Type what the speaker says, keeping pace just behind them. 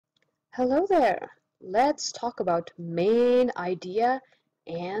Hello there. Let's talk about main idea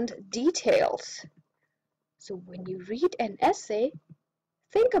and details. So when you read an essay,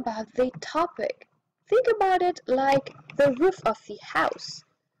 think about the topic. Think about it like the roof of the house.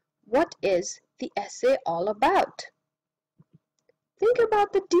 What is the essay all about? Think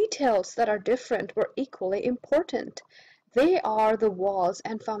about the details that are different or equally important. They are the walls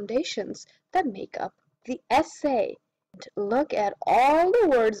and foundations that make up the essay. Look at all the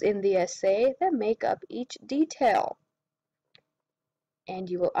words in the essay that make up each detail, and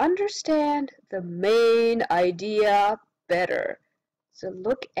you will understand the main idea better. So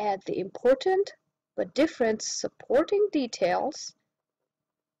look at the important but different supporting details,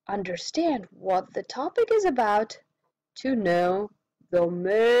 understand what the topic is about to know the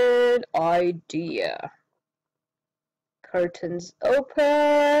main idea. Curtains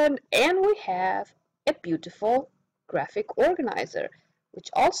open, and we have a beautiful graphic organizer, which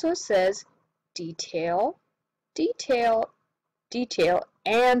also says detail, detail, detail,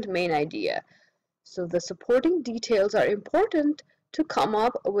 and main idea. So the supporting details are important to come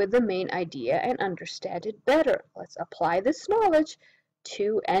up with the main idea and understand it better. Let's apply this knowledge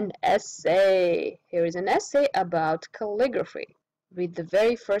to an essay. Here is an essay about calligraphy. Read the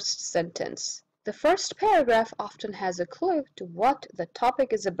very first sentence. The first paragraph often has a clue to what the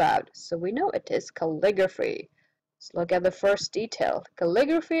topic is about, so we know it is calligraphy. Let's look at the first detail.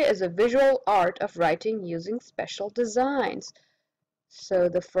 Calligraphy is a visual art of writing using special designs. So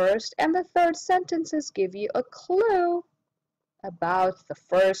the first and the third sentences give you a clue about the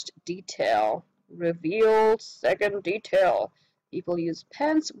first detail. Revealed second detail. People use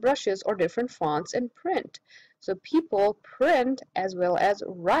pens, brushes, or different fonts and print. So people print as well as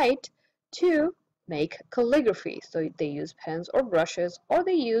write to make calligraphy. So they use pens or brushes, or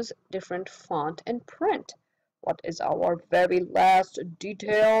they use different font and print. What is our very last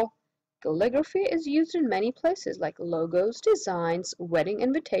detail? Calligraphy is used in many places like logos, designs, wedding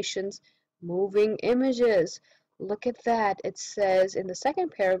invitations, moving images. Look at that. It says in the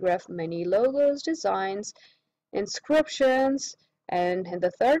second paragraph many logos, designs, inscriptions, and in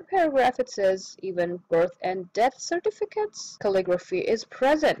the third paragraph it says even birth and death certificates. Calligraphy is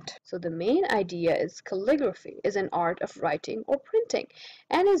present. So the main idea is calligraphy is an art of writing or printing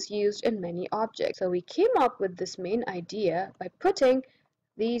and is used in many objects. So we came up with this main idea by putting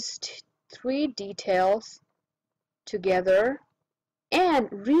these three details together and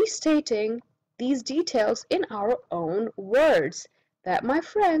restating these details in our own words. That, my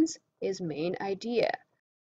friends, is main idea.